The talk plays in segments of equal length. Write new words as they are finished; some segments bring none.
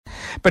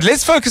But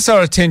let's focus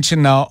our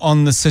attention now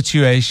on the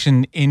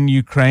situation in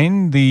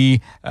Ukraine.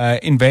 The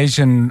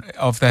invasion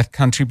of that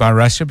country by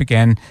Russia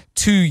began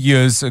 2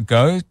 years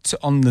ago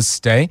on this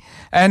day.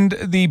 And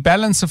the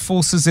balance of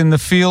forces in the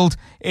field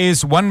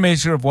is one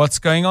measure of what's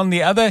going on.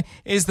 The other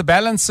is the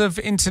balance of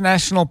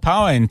international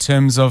power in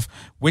terms of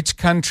which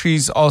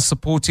countries are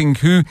supporting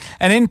who,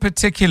 and in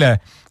particular,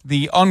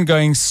 the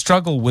ongoing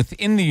struggle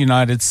within the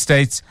United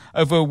States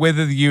over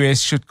whether the U.S.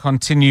 should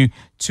continue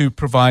to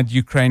provide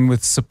Ukraine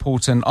with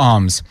support and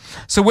arms.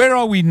 So where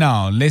are we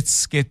now?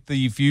 Let's get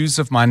the views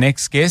of my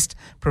next guest.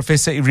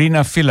 Professor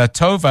Irina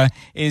Filatova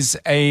is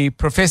a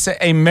professor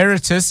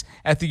emeritus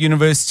at the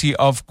University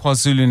of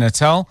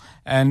KwaZulu-Natal.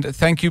 And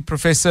thank you,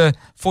 Professor,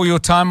 for your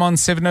time on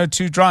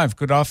 702 Drive.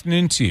 Good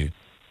afternoon to you.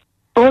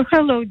 Oh,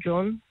 hello,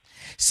 John.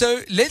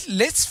 So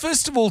let's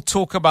first of all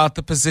talk about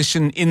the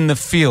position in the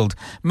field.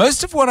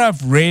 Most of what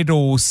I've read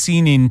or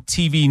seen in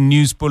TV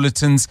news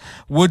bulletins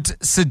would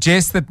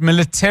suggest that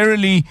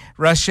militarily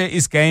Russia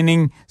is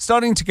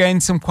starting to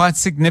gain some quite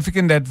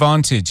significant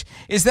advantage.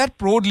 Is that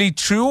broadly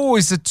true, or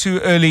is it too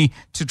early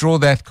to draw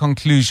that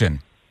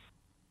conclusion?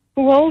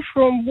 Well,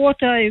 from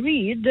what I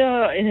read,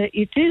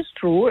 it is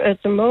true.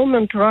 At the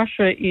moment,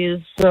 Russia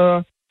is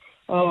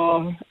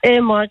a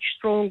much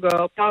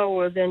stronger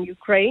power than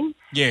Ukraine.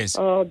 Yes.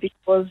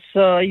 Because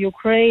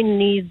Ukraine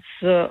needs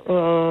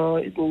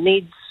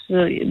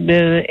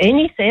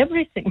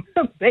everything,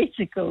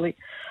 basically.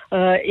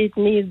 It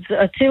needs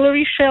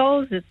artillery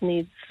shells, it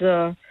needs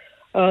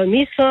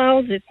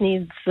missiles, it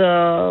needs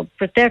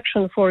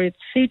protection for its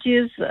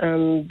cities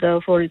and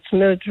for its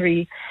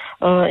military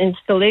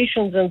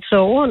installations and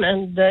so on,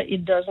 and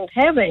it doesn't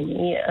have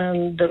any.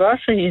 And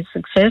Russia is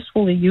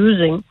successfully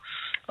using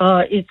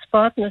its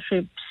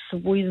partnerships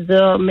with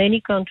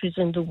many countries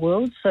in the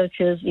world, such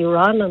as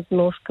Iran and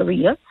North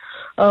Korea,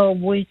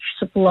 which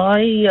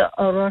supply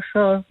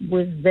Russia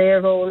with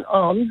their own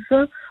arms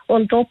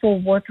on top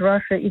of what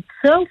Russia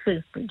itself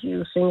is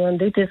producing, and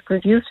it is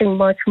producing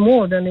much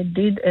more than it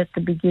did at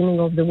the beginning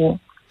of the war.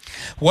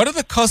 What are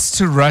the costs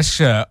to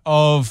Russia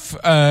of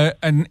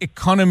an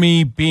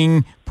economy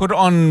being put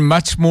on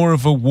much more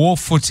of a war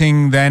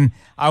footing than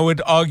I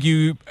would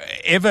argue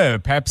ever,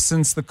 perhaps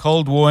since the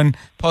Cold War and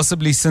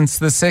possibly since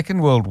the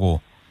Second World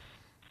War?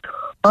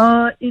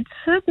 It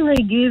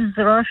certainly gives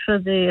Russia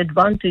the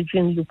advantage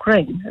in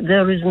Ukraine.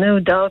 There is no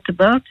doubt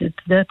about it.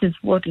 That is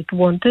what it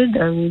wanted,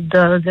 and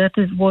that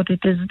is what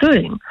it is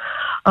doing.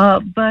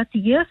 But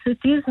yes, it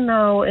is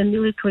now a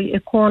military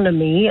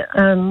economy,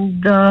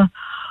 and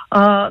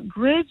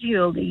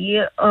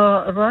gradually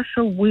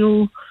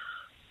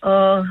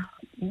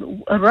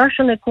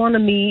Russian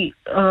economy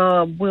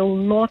will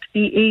not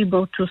be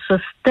able to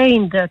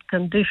sustain that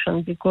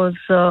condition because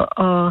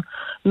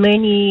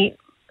many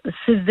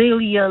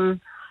civilian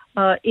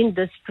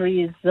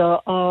industries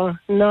are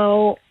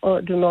now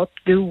do not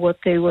do what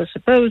they were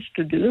supposed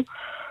to do.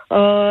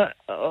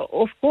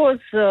 Of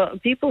course,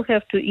 people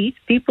have to eat,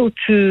 people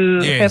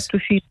have to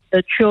feed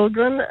their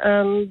children,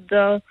 and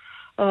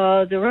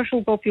the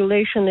Russian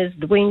population is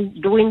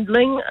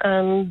dwindling,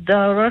 and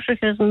Russia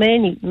has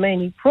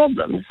many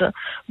problems.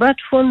 But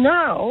for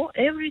now,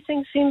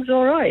 everything seems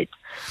all right.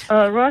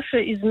 Russia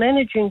is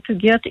managing to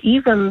get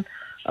even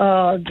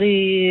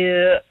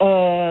the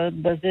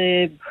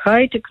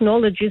high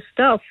technology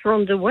stuff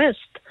from the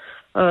West.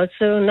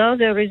 So now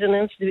there is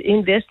an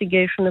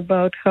investigation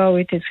about how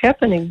it is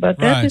happening, but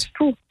that is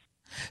true.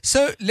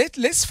 So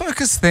let's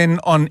focus then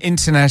on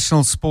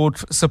international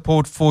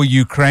support for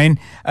Ukraine.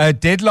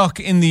 Deadlock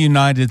in the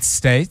United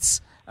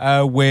States,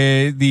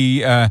 where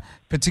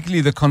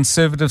particularly the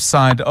conservative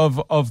side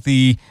of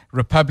the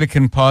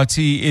Republican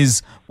Party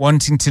is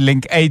wanting to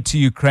link aid to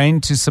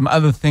Ukraine to some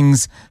other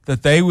things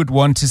that they would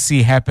want to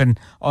see happen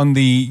on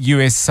the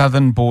U.S.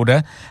 southern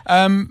border.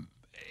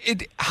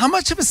 How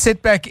much of a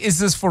setback is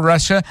this for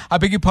Russia? I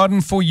beg your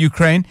pardon, for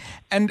Ukraine.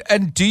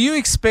 And do you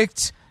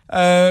expect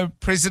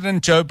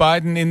President Joe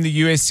Biden in the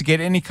U.S. to get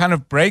any kind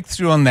of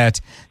breakthrough on that?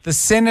 The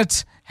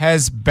Senate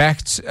has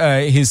backed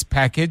his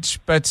package,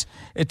 but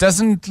it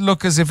doesn't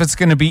look as if it's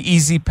going to be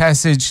easy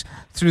passage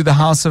through the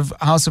House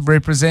of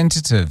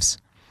Representatives.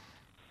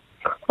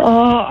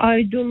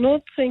 I do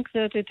not think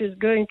that it is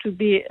going to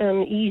be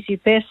an easy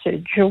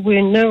passage.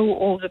 We know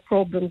all the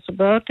problems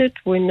about it.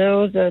 We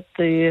know that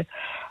the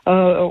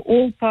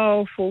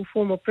all-powerful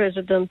former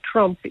President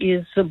Trump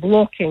is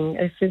blocking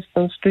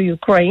assistance to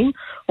Ukraine,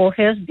 or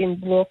has been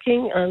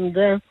blocking, and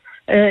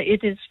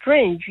it is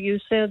strange. You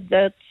said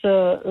that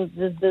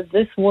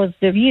this was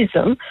the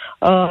reason.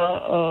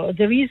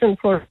 The reason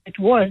for it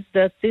was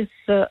that this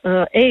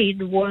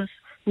aid was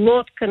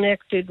not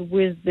connected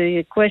with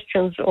the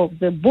questions of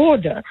the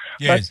border.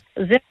 Yes.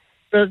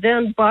 But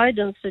then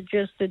Biden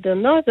suggested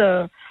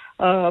another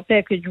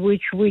package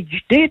which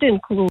did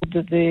include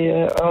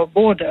the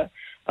border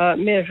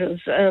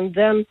measures, and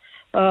then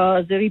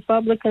the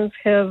Republicans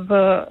have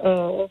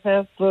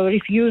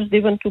refused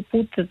even to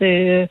put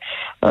the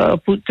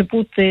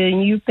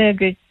new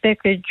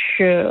package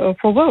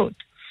for vote.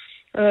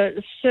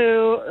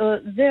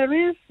 There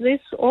is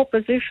this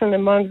opposition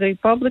among the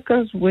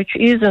Republicans, which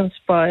is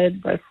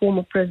inspired by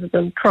former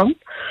President Trump,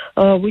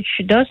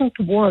 which doesn't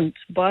want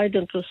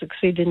Biden to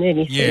succeed in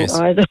anything,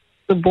 either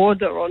the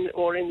border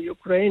or in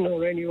Ukraine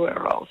or anywhere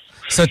else.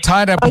 So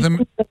tied up with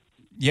them.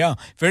 Yeah,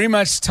 very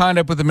much tied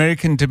up with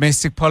American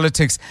domestic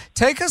politics.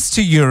 Take us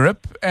to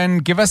Europe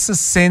and give us a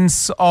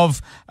sense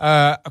of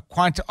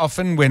quite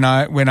often when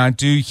I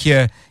do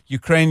hear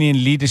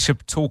Ukrainian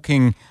leadership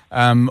talking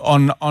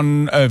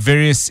on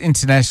various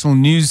international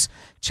news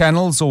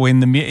channels or in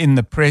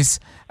the press,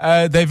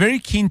 they're very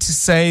keen to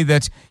say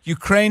that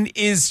Ukraine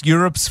is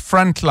Europe's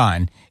front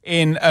line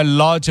in a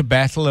larger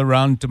battle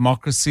around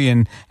democracy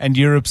and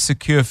Europe's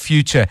secure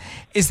future.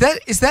 Is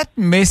that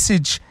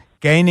message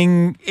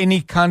gaining any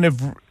kind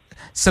of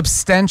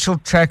substantial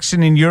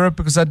traction in Europe?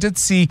 Because I did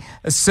see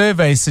a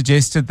survey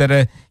suggested that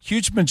a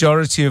huge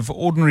majority of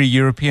ordinary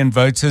European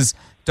voters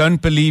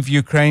don't believe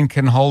Ukraine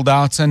can hold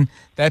out, and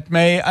that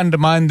may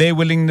undermine their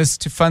willingness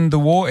to fund the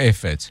war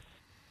effort.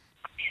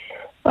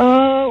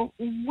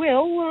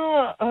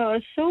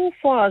 So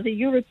far the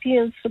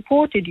Europeans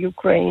supported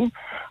Ukraine,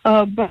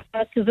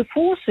 but the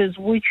forces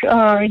which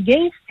are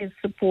against this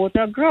support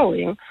are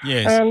growing.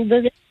 Yes. And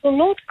they will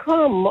not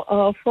come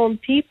from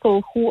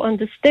people who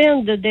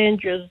understand the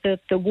dangers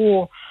that the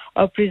war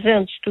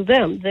presents to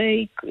them.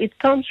 It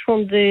comes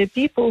from the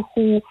people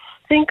who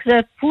think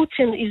that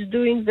Putin is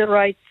doing the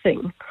right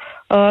thing,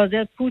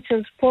 that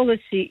Putin's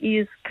policy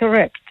is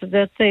correct,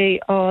 that they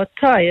are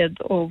tired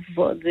of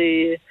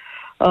the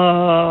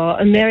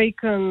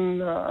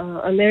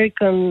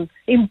American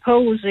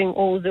imposing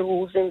all the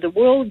rules in the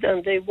world,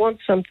 and they want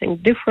something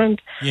different.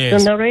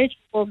 Yes. The narrative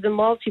of the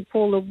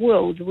multipolar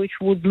world, which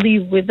would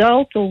live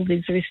without all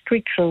these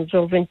restrictions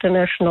of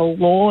international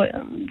law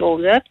and all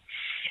that,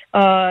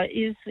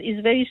 is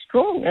very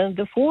strong. And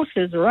the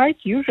forces,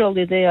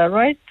 usually they are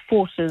right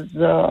forces,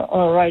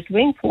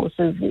 right-wing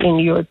forces in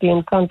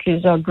European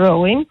countries are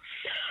growing.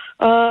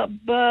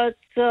 But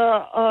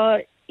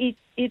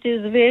it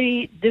is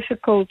very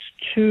difficult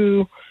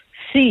to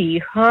see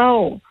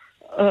how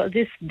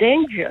this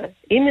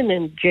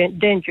imminent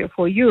danger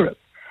for Europe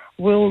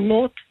will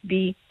not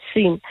be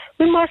seen.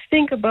 We must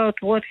think about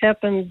what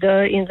happened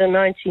in the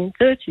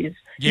 1930s.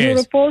 Yes.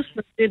 Europe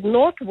also did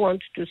not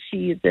want to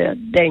see the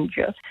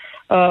danger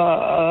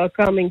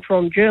coming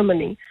from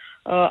Germany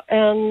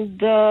and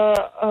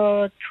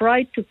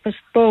tried to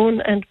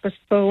postpone and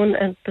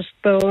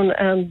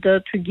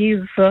to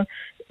give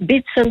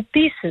bits and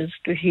pieces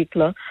to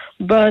Hitler,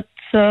 but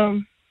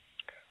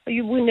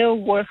we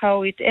know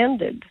how it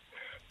ended.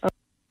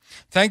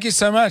 Thank you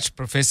so much,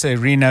 Professor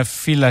Irina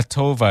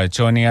Filatova,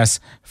 joining us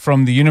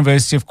from the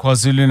University of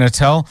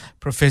KwaZulu-Natal,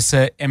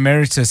 Professor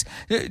Emeritus.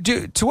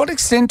 To what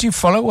extent do you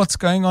follow what's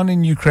going on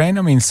in Ukraine?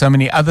 I mean, so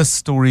many other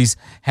stories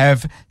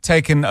have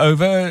taken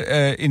over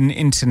in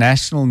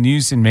international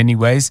news in many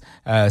ways.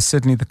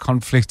 Certainly the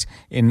conflict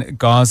in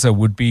Gaza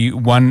would be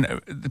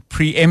one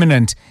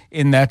preeminent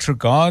in that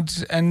regard.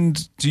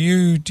 And do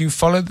you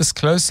follow this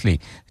closely?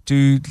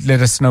 Do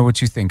let us know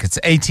what you think. It's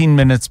 18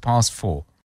 minutes past 4.